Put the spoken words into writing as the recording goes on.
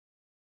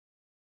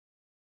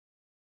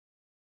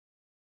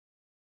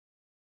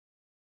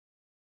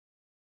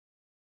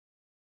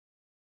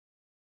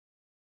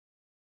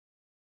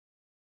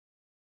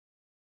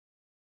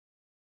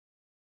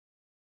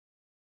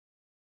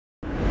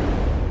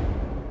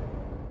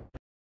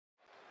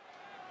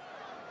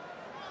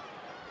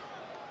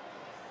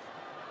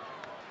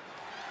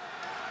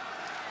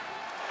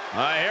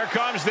Here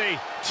comes the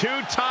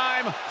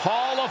two-time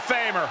Hall of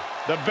Famer.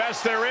 The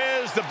best there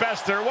is, the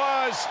best there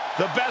was,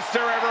 the best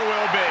there ever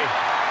will be.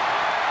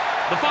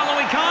 The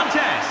following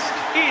contest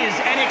is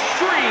an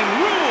Extreme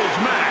Rules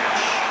match.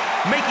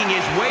 Making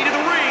his way to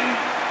the ring,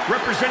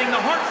 representing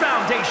the Hart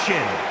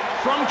Foundation,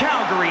 from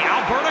Calgary,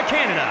 Alberta,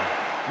 Canada,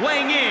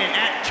 weighing in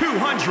at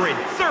 235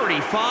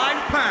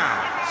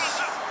 pounds,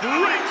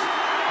 Breat,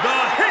 the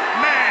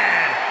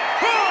Hitman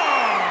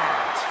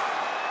Hart!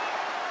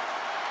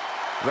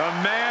 The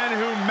man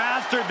who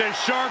mastered the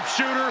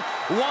sharpshooter,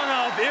 one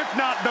of, if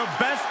not the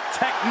best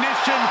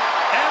technician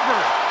ever,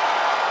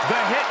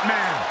 the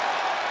Hitman.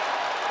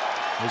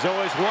 There's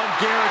always one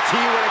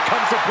guarantee when it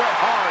comes to Bret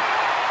Hart.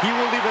 He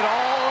will leave it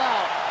all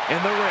out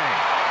in the ring.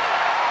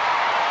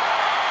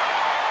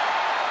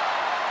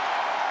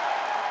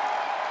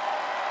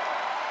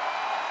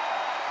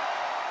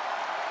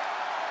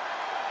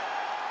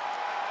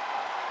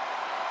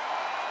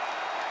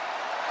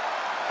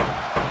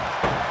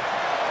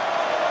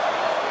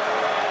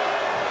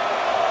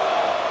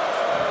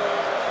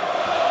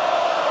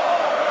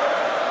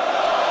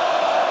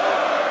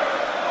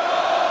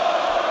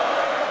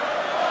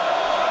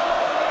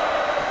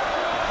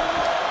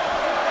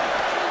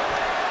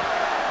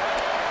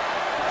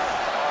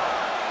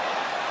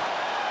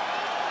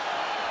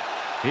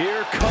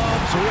 Here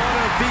comes one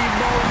of the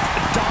most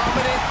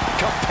dominant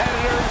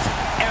competitors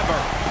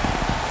ever.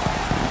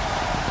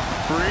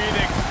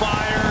 Breathing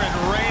fire and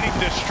raining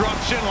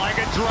destruction like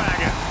a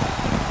dragon.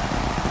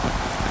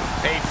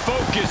 A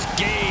focused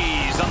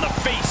gaze on the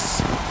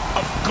face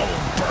of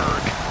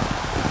Goldberg.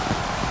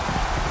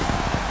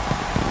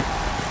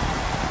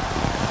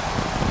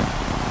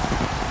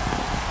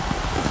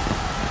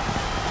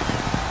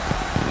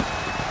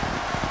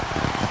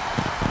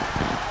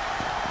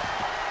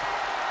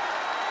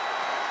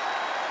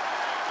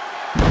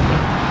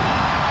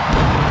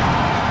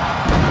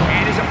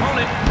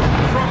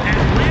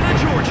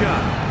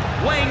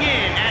 Weighing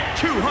in at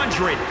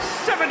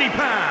 270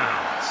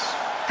 pounds,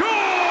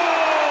 Goldberg!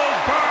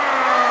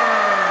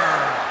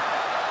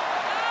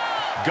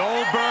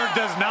 Goldberg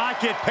does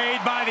not get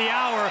paid by the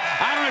hour.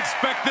 I don't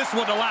expect this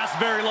one to last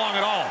very long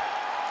at all.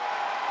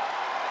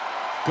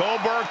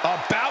 Goldberg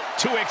about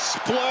to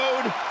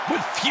explode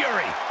with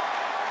fury.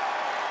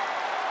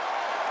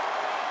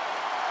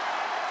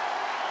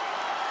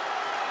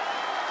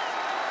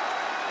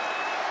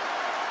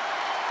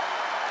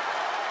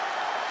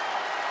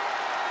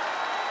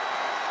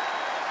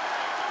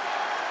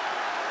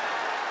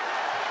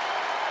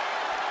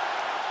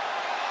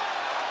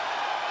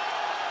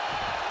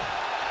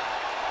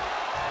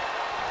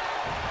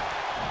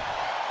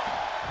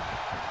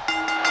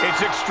 It's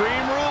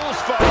Extreme Rules,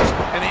 folks,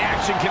 and the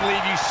action can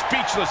leave you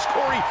speechless.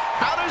 Corey,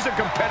 how does a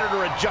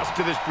competitor adjust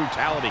to this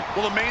brutality?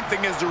 Well, the main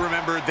thing is to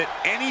remember that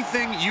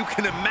anything you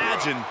can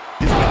imagine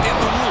is within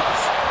the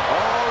rules.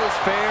 All is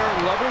fair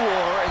in love and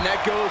war, and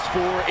that goes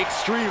for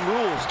Extreme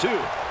Rules, too.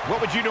 What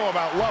would you know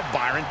about love,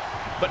 Byron?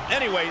 But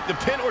anyway, the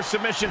pin or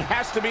submission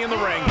has to be in the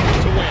ring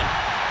to win.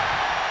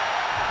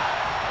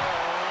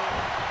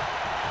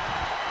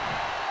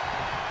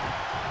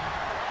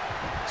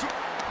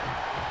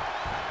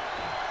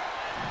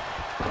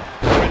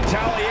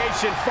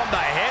 Retaliation from the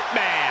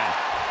Hitman.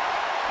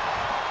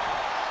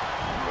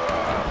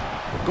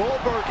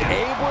 Goldberg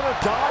able to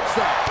dodge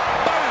that.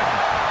 Bam!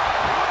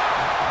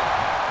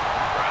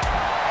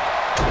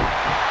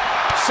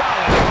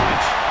 Solid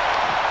punch.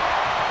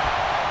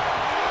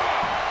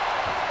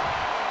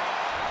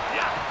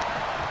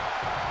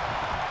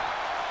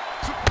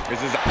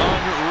 This is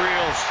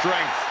unreal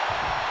strength.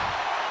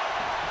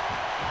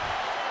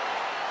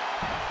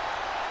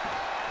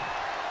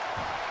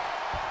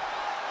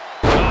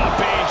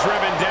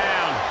 Driven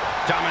down.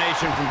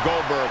 Domination from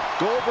Goldberg.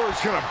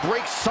 Goldberg's gonna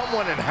break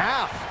someone in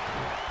half.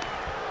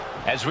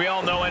 As we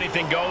all know,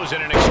 anything goes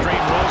in an Extreme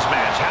Rules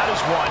match. How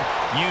does one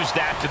use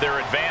that to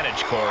their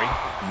advantage, Corey?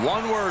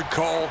 One word,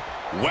 Cole: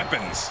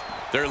 weapons.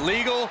 They're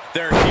legal,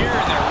 they're here,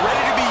 and they're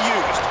ready to be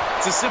used.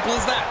 It's as simple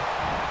as that.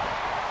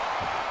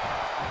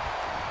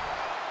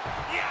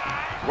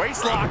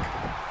 Waistlock.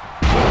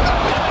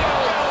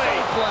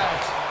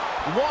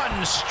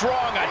 One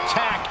strong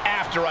attack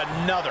after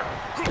another.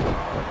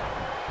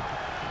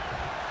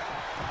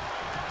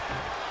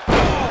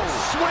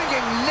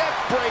 Swinging neck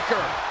breaker.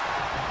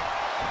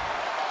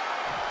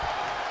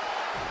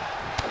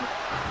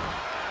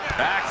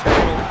 Axe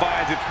handle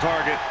finds its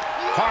target.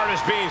 Hart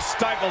is being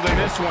stifled in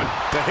this one.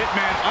 The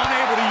Hitman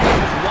unable to use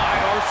his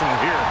wide arsenal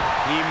here.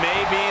 He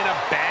may be in a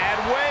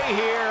bad way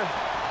here.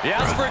 You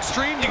ask for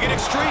extreme, you get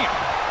extreme.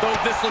 Though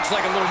this looks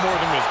like a little more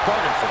than was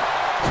bargained for.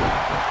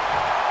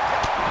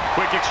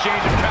 Quick exchange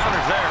of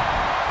counters there.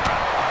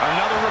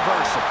 Another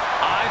reversal.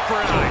 Eye for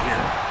an eye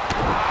here.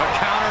 A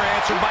counter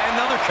answered by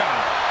another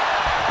counter.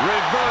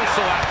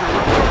 Reversal after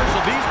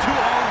reversal. These two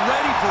are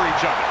ready for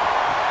each other.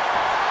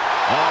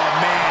 Oh,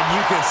 man,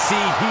 you can see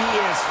he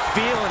is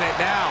feeling it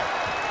now.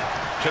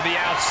 To the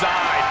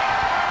outside.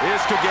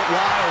 This could get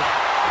wild.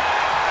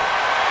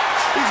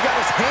 He's got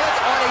his hands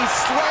on a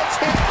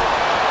sledgehammer.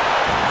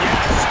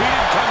 Yes, he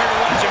didn't come here to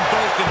watch him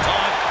boast and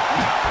taunt.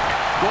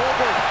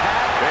 Goldberg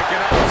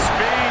picking up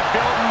speed,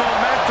 building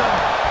momentum,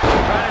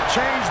 trying to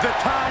change the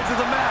tides of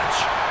the match.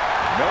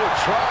 No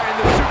trying,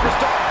 the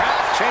superstar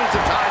has changed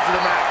the tides of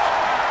the match.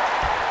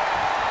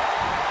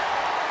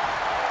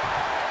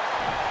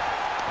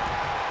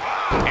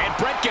 And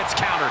Brett gets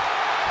countered.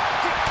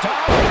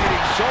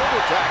 Dominating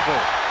shoulder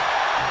tackle.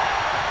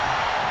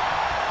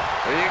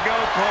 There you go,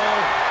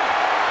 Cole.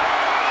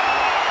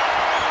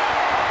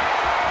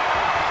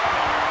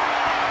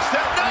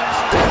 Step up,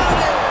 down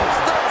is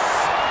the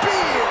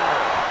spear.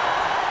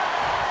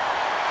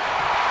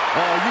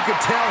 Oh, you can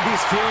tell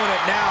he's feeling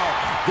it now.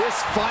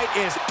 This fight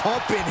is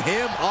pumping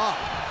him up.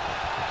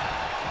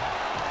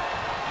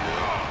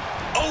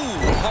 Oh,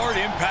 hard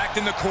impact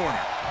in the corner.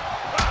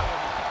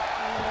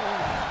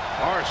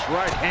 Harsh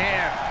right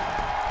hand.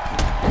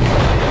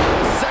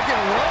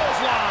 Second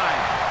Rose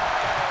line.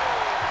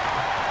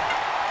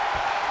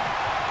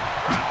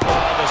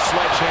 Oh, the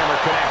sledgehammer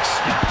connects.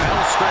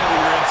 That'll scramble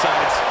your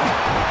insides.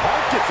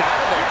 Hart gets out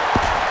of there.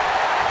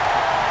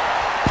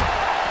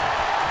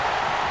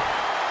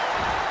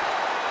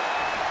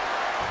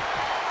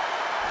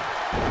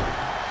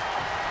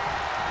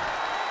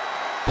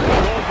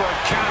 Goldberg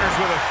counters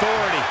with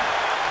authority.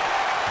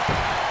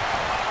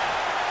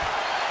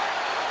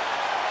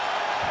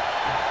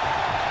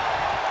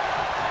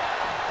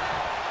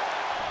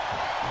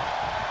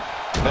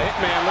 The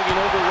Hitman looking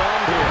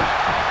overwhelmed here.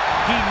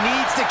 He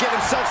needs to get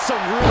himself some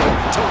room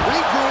to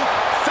regroup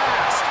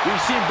fast.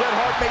 We've seen Bret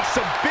Hart make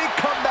some big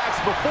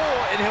comebacks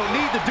before, and he'll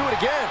need to do it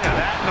again. Yeah,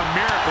 that and a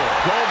miracle.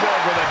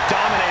 Goldberg with a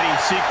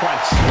dominating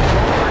sequence.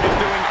 Goldberg is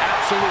doing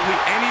absolutely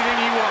anything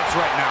he wants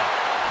right now.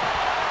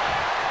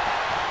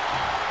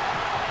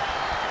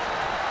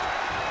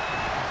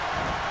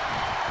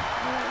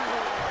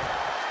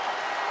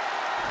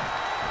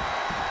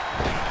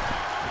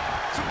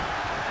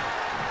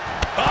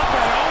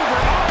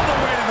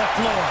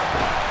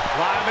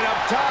 Climbing up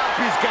top,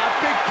 he's got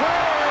big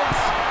plans.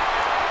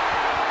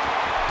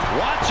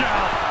 Watch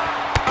out.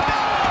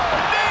 Oh,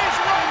 knees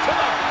right to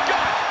the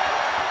gut.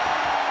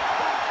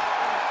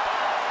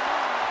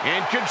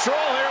 In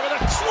control here with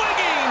a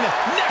swinging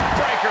neck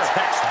breaker.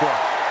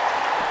 Textbook.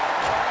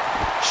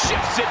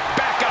 Shifts it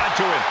back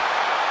onto him.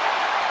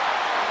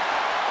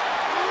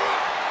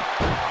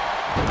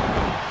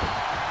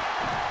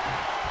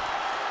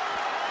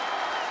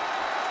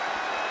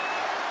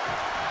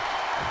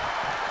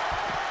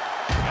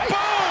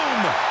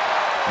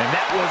 And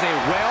that was a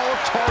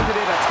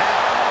well-targeted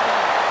attack.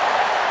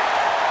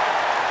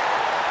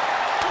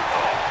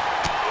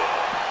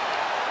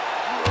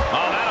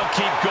 Oh, that'll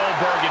keep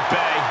Goldberg at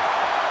bay.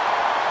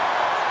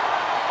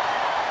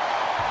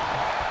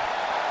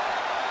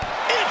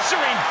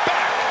 Answering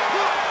back.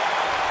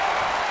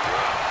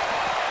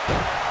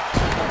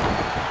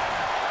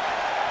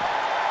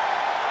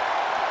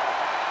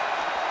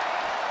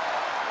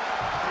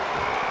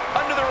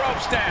 Under the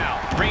ropes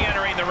now.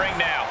 Re-entering the ring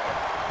now.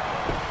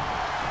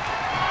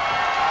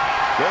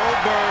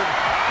 Goldberg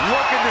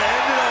looking to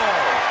end it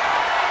all.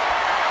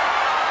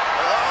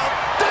 Oh,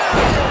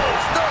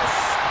 there's the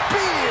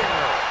spear.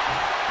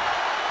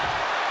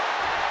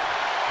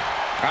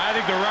 I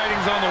think the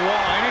writing's on the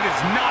wall, and it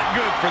is not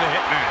good for the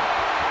Hitman.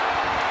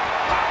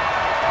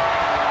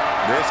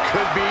 This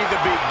could be the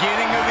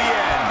beginning of the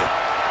end.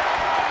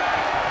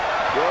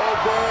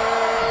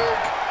 Goldberg.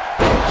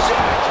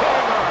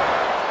 Jackhammer.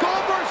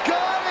 Goldberg's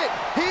got it.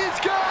 He's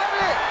got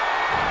it.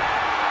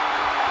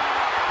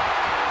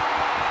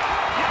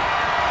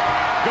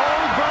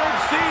 Goldberg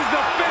sees the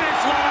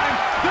finish line.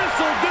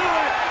 This'll do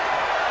it.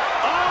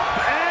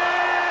 Up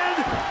and...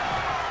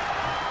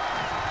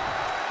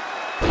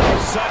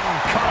 Sudden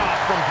cutoff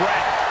from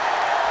Brett.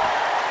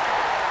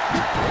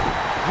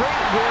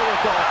 Great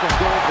wherewithal from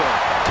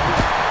Goldberg.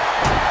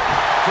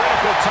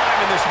 Critical time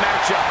in this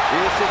matchup.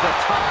 This is a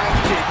time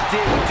to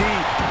dig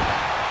deep.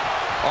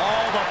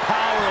 All the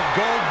power of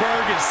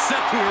Goldberg is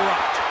set to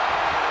erupt.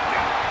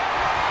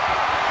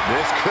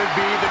 This could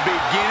be the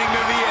beginning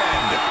of the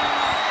end.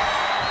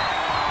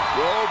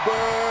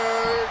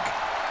 Goldberg.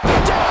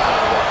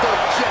 Down with the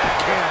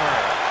jackhammer.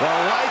 The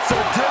lights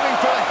are dimming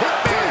for the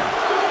Hitman.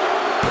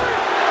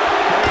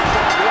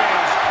 Goldberg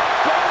wins.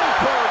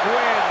 Goldberg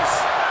wins.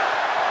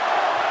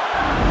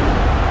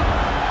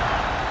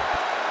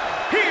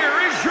 Here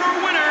is your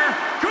winner,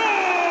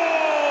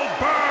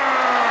 Goldberg!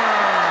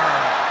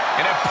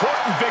 An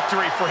important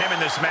victory for him in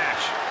this match.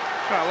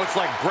 Looks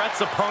like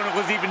Brett's opponent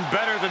was even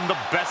better than the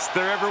best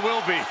there ever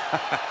will be.